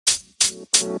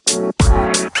Good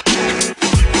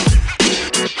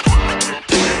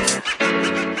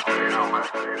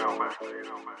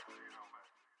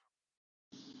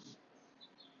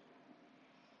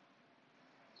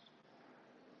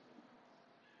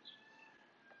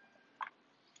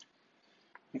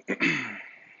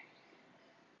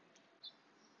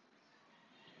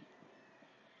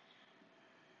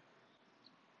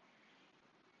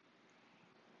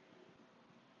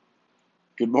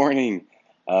morning.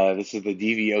 This is the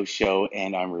DVO show,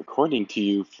 and I'm recording to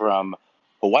you from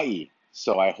Hawaii.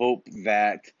 So I hope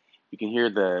that you can hear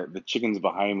the chickens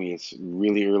behind me. It's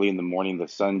really early in the morning. The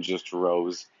sun just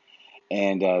rose,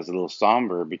 and it's a little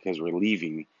somber because we're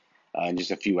leaving in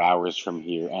just a few hours from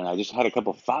here. And I just had a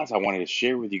couple of thoughts I wanted to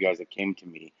share with you guys that came to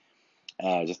me.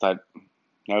 I just thought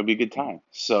that would be a good time.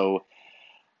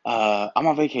 I'm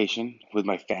on vacation with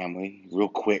my family. Real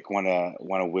quick, wanna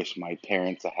wish my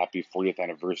parents a happy 40th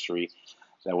anniversary.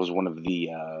 That was one of the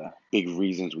big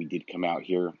reasons we did come out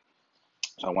here.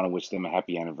 So I want to wish them a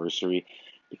happy anniversary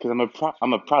because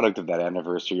I'm a product of that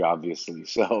anniversary, obviously.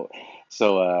 So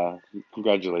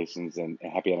congratulations and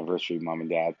happy anniversary, mom and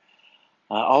dad.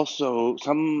 Also,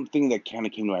 something that kind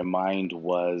of came to my mind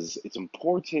was it's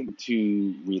important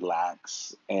to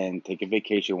relax and take a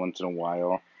vacation once in a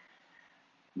while.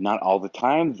 Not all the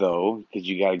time though, because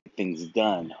you got to get things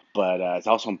done. But it's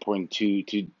also important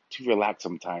to relax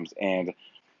sometimes. And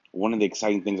one of the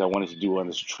exciting things I wanted to do on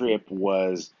this trip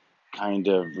was kind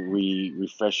of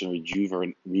refresh and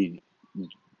rejuvenate.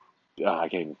 I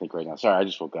can't even think right now. Sorry, I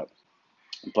just woke up.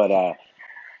 But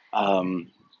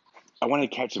um, I wanted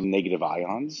to catch some negative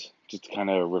ions, just to kind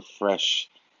of refresh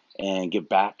and get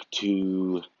back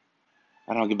to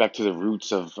I don't know, get back to the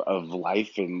roots of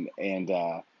life and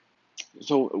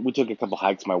so we took a couple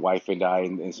hikes, my wife and I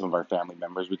and some of our family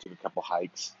members. We took a couple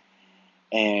hikes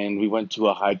and we went to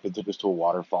a hike that took us to a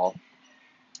waterfall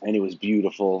and it was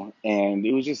beautiful and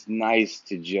it was just nice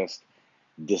to just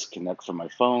disconnect from my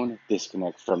phone,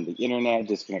 disconnect from the internet,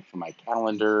 disconnect from my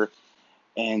calendar,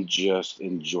 and just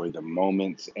enjoy the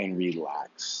moments and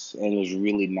relax. And it was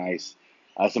really nice.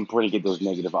 It's important to get those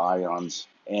negative ions.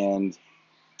 And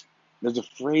there's a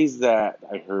phrase that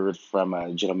I heard from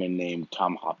a gentleman named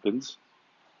Tom Hopkins.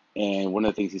 And one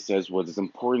of the things he says was it's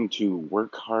important to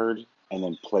work hard and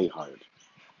then play hard.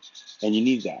 And you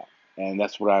need that. And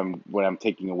that's what I'm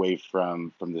taking away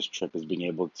from this trip is being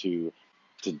able to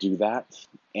do that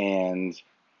and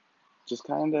just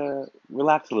kind of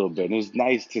relax a little bit. And it was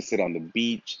nice to sit on the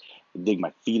beach, dig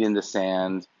my feet in the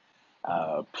sand,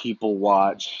 people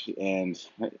watch, and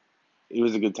it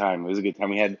was a good time. It was a good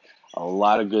time. We had a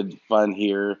lot of good fun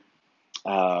here.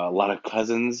 A lot of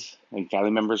cousins and family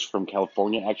members from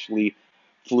California actually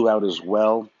flew out as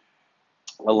well,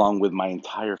 along with my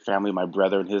entire family, my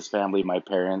brother and his family, my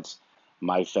parents,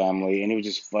 my family, and it was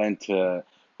just fun to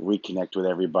reconnect with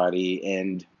everybody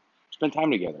and spend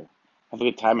time together. Have a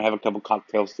good time, have a couple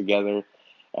cocktails together,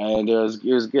 and it was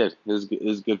good. It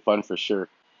was good fun for sure.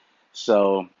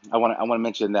 So I want to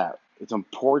mention that it's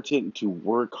important to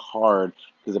work hard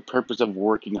because the purpose of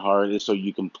working hard is so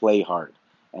you can play hard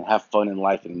and have fun in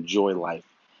life and enjoy life.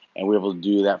 And we were able to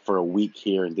do that for a week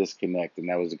here and disconnect, and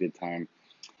that was a good time.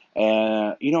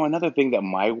 And another thing that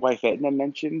my wife Edna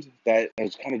mentioned that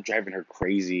was kind of driving her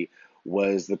crazy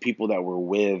was the people that we're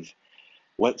with.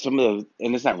 What some of the,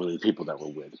 and it's not really the people that we're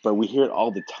with, but we hear it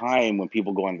all the time when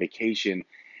people go on vacation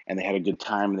and they had a good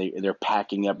time and they're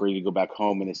packing up, ready to go back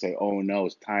home, and they say, "Oh no,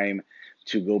 it's time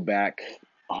to go back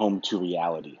home to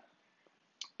reality."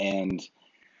 And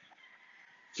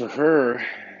for her,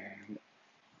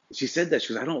 she said that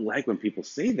she goes, "I don't like when people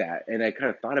say that," and I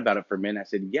kind of thought about it for a minute. I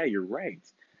said, "Yeah, you're right.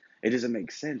 It doesn't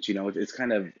make sense. It's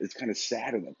kind of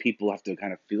sad that people have to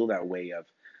kind of feel that way of,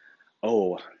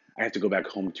 oh, I have to go back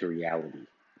home to reality."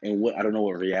 And what I don't know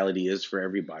what reality is for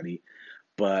everybody,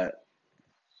 but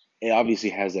it obviously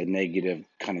has a negative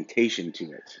connotation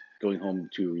to it, going home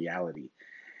to reality.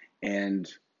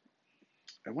 And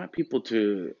I want people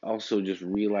to also just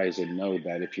realize and know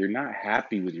that if you're not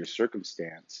happy with your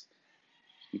circumstance,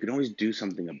 you can always do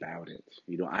something about it.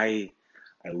 I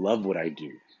love what I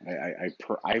do.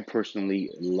 I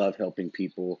personally love helping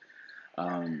people.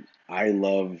 I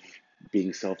love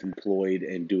being self-employed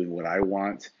and doing what I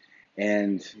want.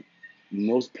 And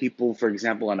most people, for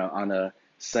example, on a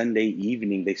Sunday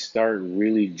evening, they start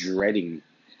really dreading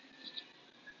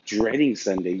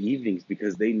Sunday evenings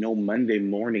because they know Monday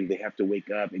morning they have to wake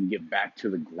up and get back to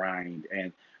the grind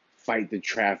and fight the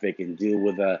traffic and deal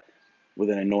with an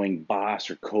annoying boss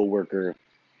or coworker,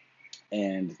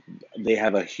 and they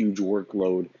have a huge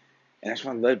workload. And I just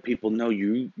want to let people know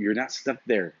you're not stuck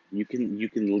there. You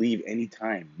can leave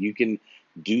anytime. You can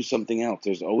do something else.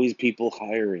 There's always people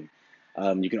hiring.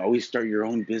 You can always start your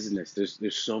own business.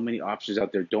 There's so many options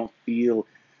out there. Don't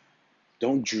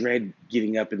dread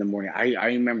getting up in the morning. I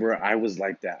remember I was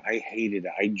like that. I hated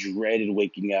it. I dreaded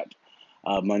waking up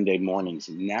Monday mornings.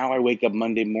 Now I wake up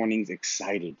Monday mornings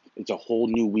excited. It's a whole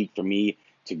new week for me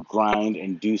to grind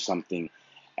and do something.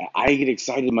 I get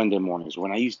excited Monday mornings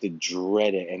when I used to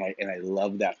dread it, and I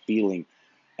love that feeling.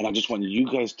 And I just want you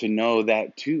guys to know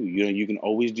that too. You know, you can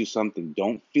always do something.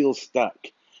 Don't feel stuck.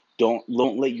 Don't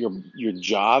let your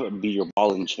job be your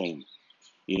ball and chain.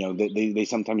 You know, they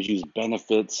sometimes use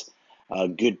benefits,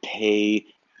 good pay,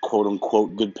 quote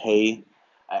unquote good pay,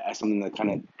 as something that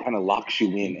kind of locks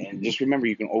you in. And just remember,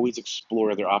 you can always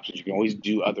explore other options. You can always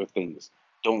do other things.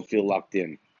 Don't feel locked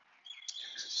in.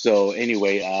 So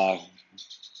anyway,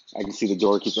 I can see the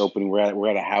door keeps opening. We're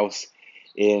at a house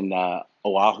in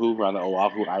Oahu. We're on the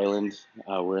Oahu Island.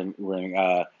 We're in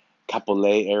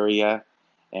Kapolei area,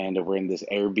 and we're in this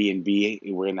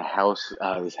Airbnb. We're in the house.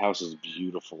 This house is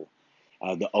beautiful.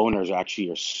 The owners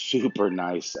actually are super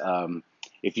nice.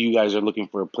 If you guys are looking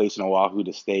for a place in Oahu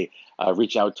to stay,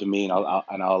 reach out to me, and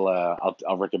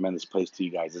I'll recommend this place to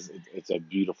you guys. It's a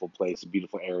beautiful place, a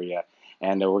beautiful area,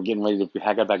 and we're getting ready to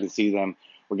pack up. I can see them.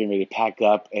 We're getting ready to pack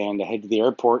up and head to the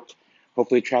airport.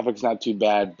 Hopefully, traffic's not too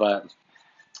bad, but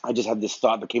I just had this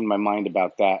thought that came to my mind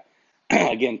about that.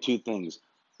 Again, two things: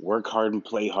 work hard and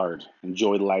play hard,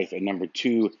 enjoy life, and number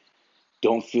two,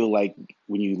 don't feel like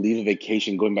when you leave a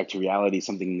vacation going back to reality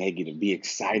something negative. Be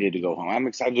excited to go home. I'm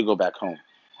excited to go back home.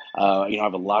 I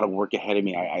have a lot of work ahead of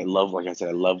me. I love, like I said,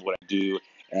 I love what I do,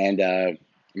 and I'm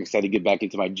excited to get back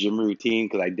into my gym routine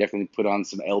because I definitely put on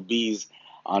some lbs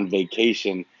on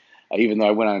vacation. Even though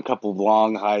I went on a couple of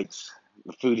long hikes,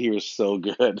 the food here is so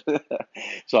good.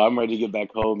 So I'm ready to get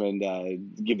back home and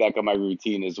get back on my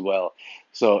routine as well.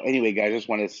 So anyway, guys, I just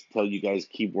want to tell you guys,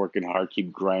 keep working hard,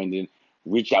 keep grinding.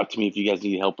 Reach out to me if you guys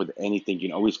need help with anything. You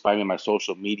can always find me on my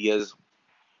social medias.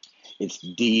 It's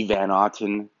D Van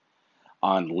Otten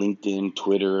on LinkedIn,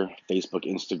 Twitter, Facebook,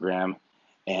 Instagram,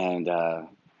 and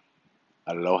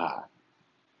Aloha.